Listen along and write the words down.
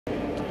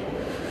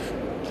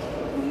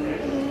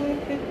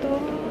Ay,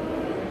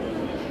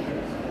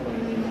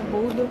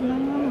 nabudog na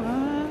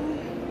naman.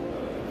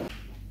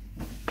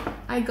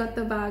 I got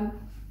the bag.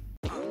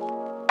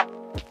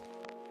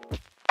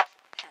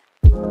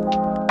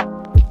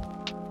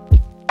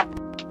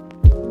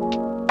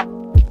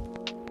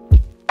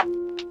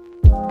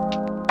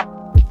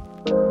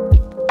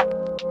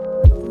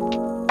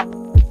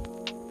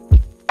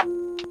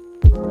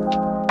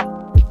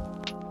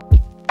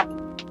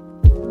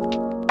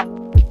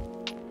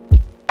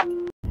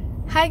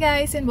 Hi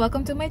guys, and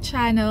welcome to my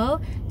channel.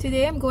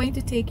 Today I'm going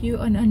to take you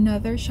on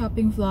another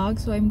shopping vlog.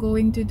 So I'm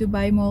going to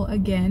Dubai Mall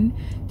again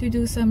to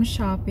do some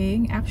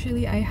shopping.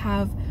 Actually, I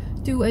have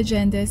two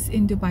agendas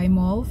in Dubai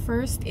Mall.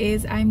 First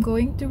is I'm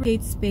going to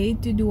Kate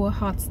Spade to do a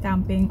hot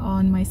stamping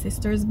on my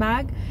sister's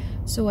bag.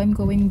 So I'm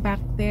going back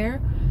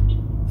there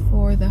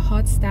for the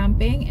hot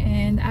stamping,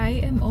 and I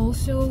am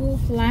also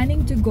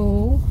planning to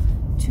go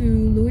to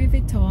Louis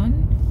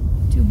Vuitton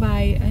to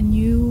buy a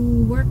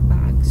new work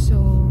bag.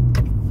 So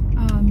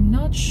I'm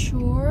not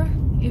sure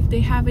if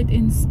they have it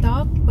in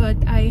stock, but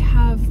I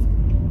have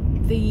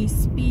the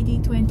Speedy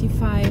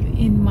 25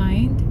 in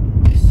mind,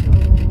 so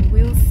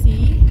we'll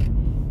see.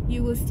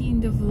 You will see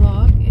in the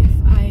vlog if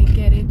I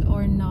get it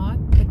or not,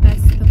 but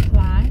that's the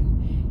plan.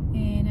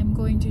 And I'm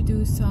going to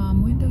do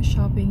some window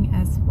shopping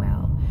as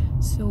well,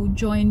 so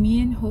join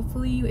me and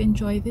hopefully you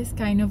enjoy this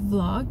kind of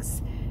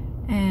vlogs,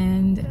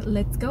 and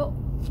let's go.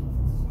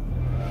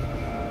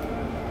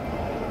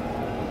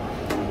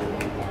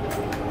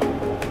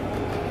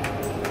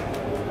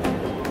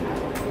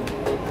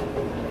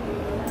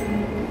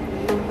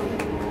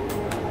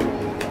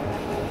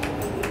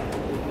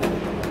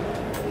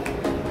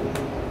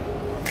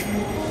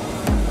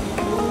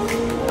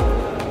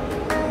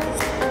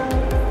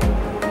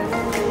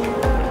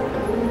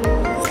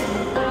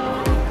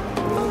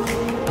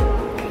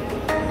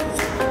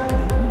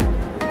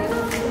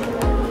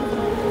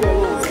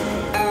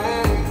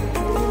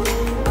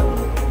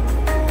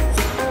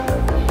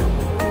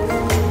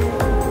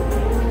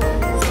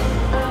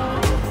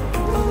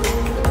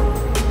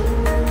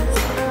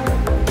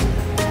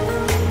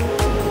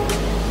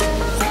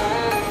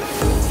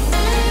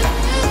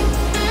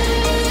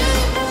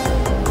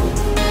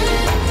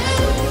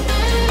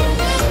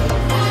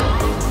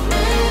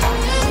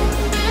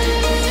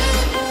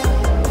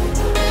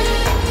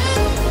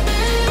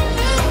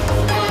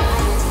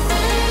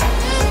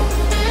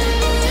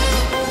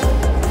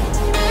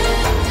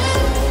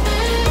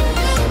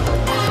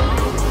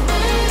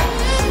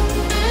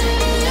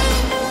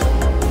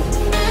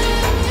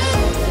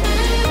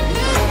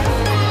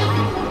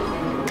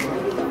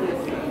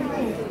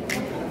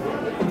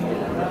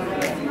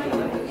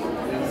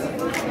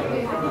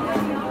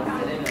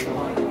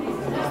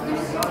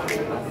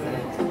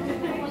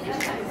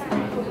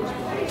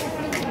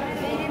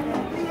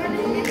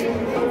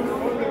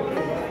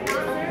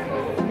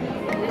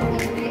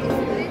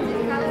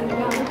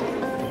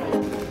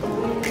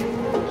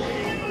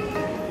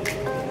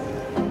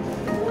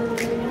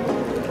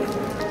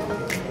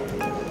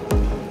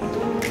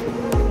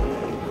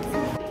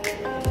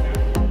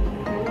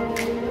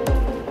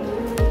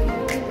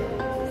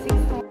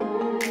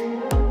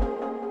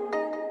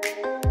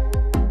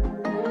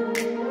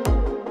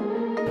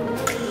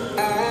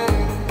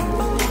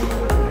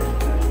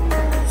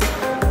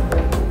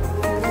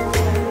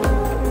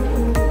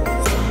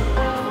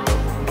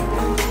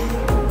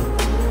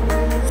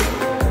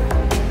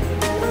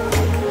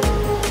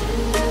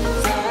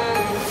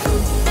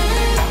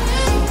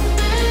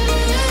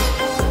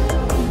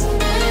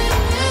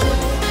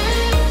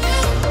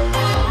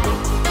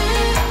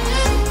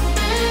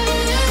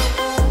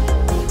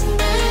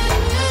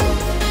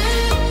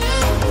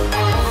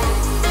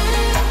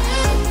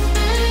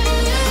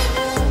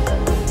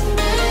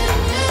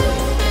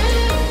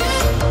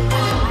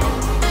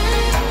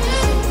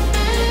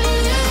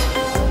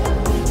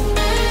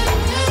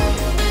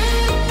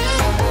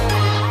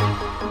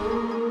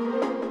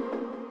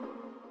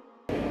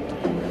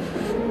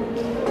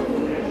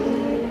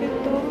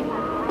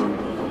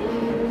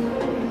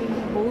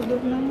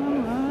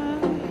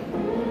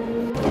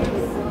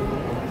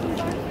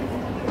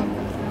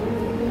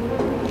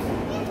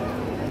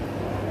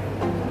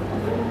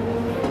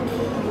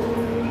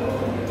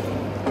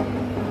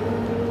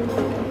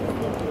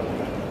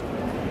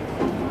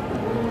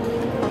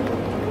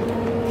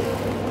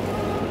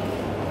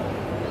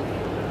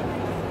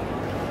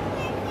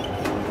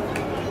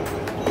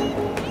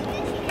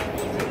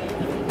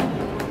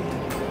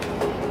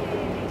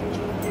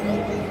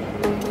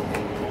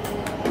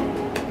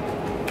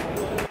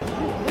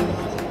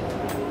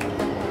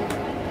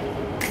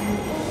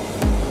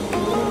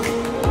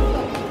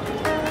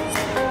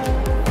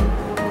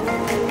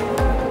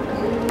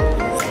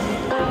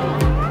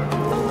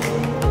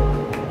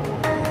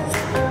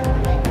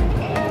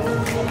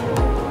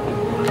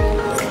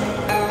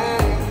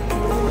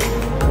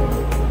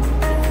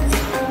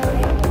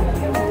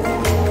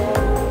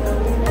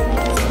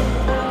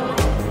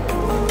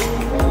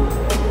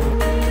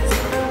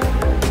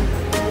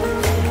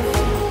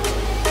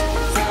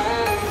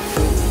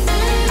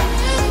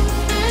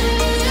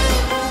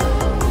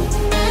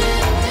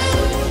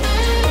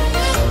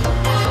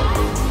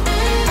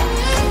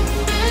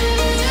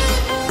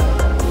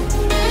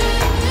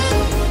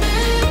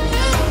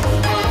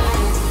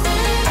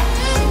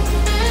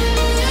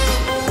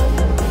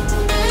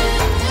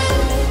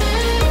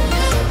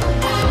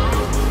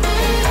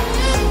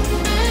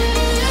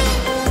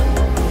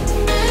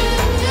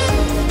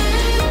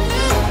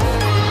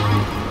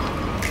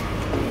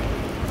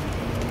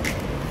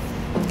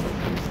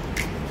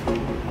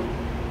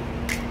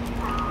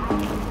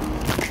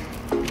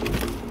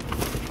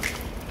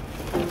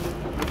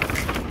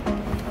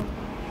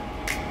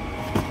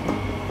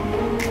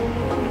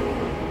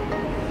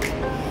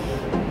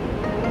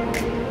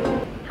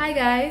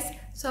 guys,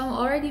 so I'm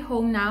already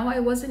home now. I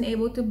wasn't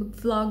able to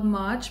vlog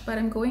much, but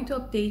I'm going to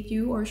update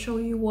you or show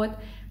you what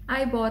I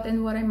bought and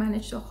what I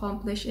managed to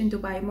accomplish in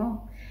Dubai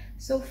Mall.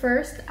 So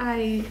first,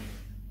 I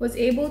was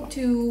able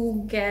to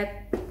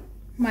get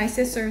my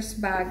sister's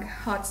bag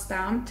hot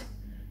stamped.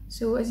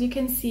 So as you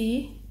can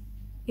see,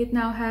 it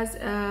now has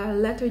a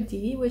letter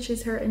D, which is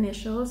her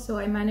initial. So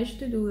I managed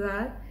to do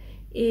that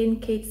in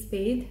Kate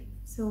Spade.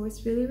 So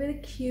it's really,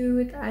 really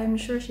cute. I'm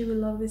sure she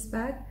will love this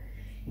bag.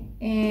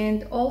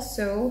 And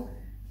also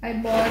I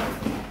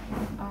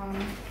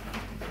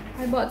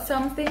bought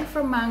something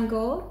from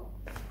Mango.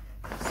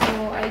 So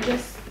I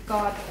just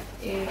bought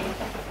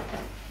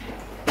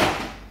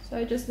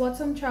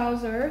some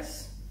trousers.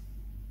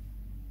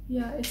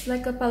 Yeah, it's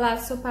like a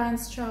palazzo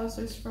pants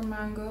trousers from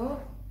Mango.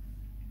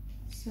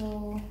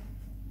 So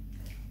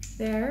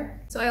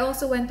there. So I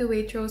also went to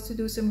Waitrose to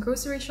do some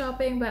grocery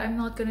shopping, but I'm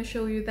not gonna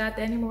show you that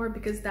anymore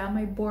because that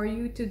might bore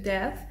you to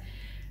death.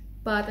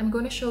 But I'm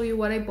going to show you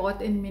what I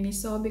bought in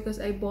Miniso because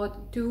I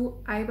bought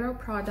 2 eyebrow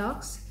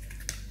products.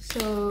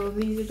 So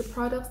these are the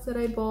products that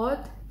I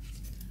bought.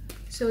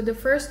 So the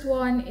first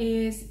one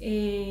is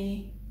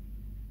a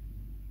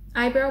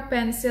eyebrow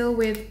pencil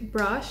with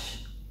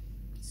brush.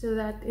 So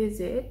that is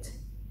it.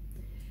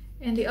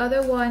 And the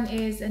other one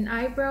is an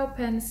eyebrow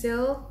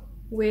pencil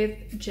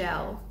with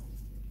gel.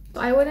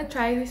 I want to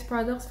try these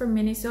products from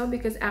Miniso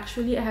because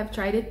actually I have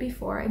tried it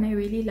before and I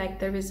really like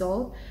the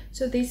result.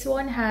 So this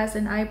one has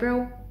an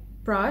eyebrow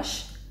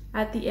brush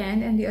at the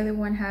end and the other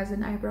one has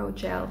an eyebrow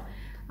gel.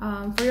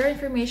 For your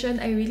information,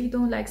 I really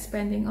don't like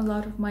spending a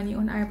lot of money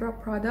on eyebrow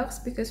products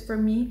because for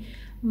me,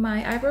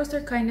 my eyebrows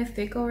are kind of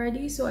thick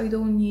already, so I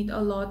don't need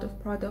a lot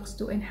of products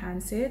to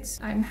enhance it.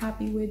 So I'm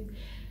happy with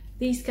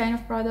these kind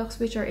of products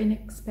which are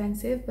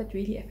inexpensive but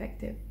really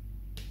effective.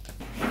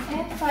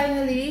 And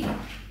finally,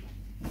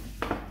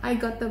 I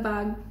got the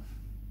bag.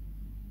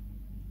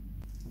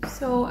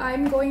 So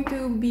I'm going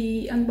to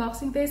be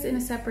unboxing this in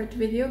a separate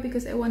video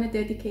because I want to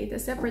dedicate a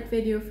separate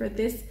video for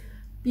this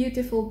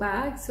beautiful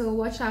bag. So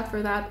watch out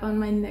for that on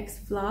my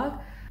next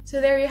vlog. So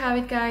there you have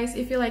it, guys.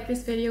 If you like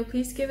this video,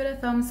 please give it a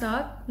thumbs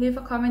up, leave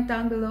a comment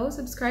down below,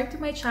 subscribe to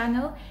my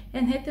channel,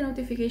 and hit the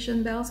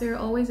notification bell so you're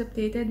always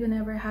updated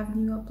whenever I have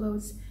new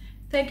uploads.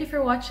 Thank you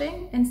for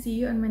watching and see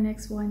you on my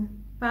next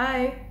one.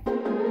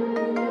 Bye!